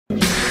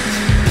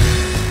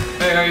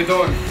you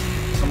doing?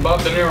 I'm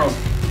Bob De Niro.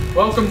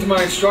 Welcome to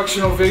my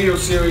instructional video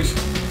series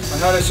on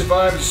how to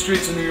survive the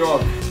streets of New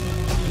York.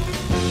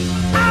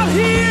 Out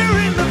here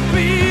in the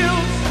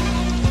fields,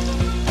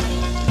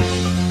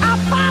 I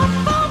fight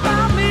for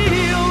my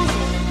meals.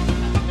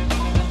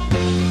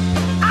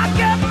 I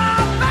get my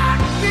back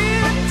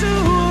into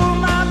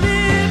my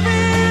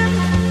living.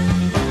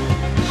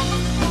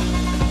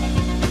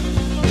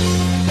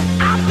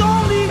 I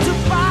don't need to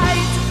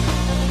fight.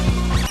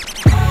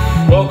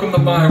 Welcome to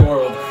my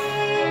world.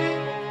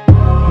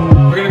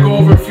 We're gonna go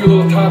over a few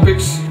little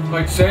topics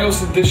like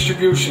sales and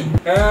distribution.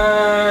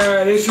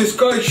 This is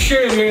good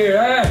shit here,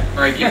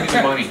 Alright, give me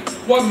the money.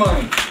 What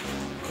money?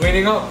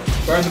 Cleaning up.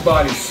 Burn the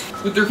bodies.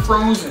 But they're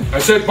frozen. I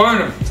said burn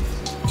them.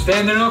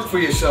 Standing up for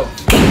yourself.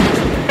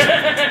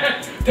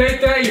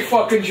 Take that, you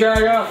fucking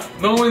jagger.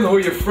 Knowing who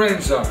your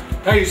friends are.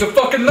 Hey, it's a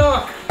fucking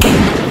knock.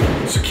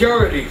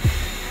 Security.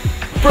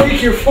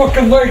 Break your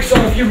fucking legs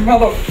off, you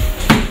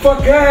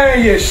motherfucker.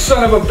 Hey, you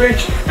son of a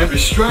bitch. And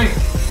restraint.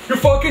 You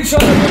fucking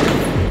son of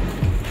a...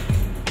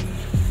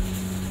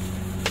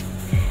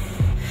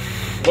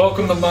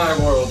 Welcome to my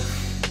world.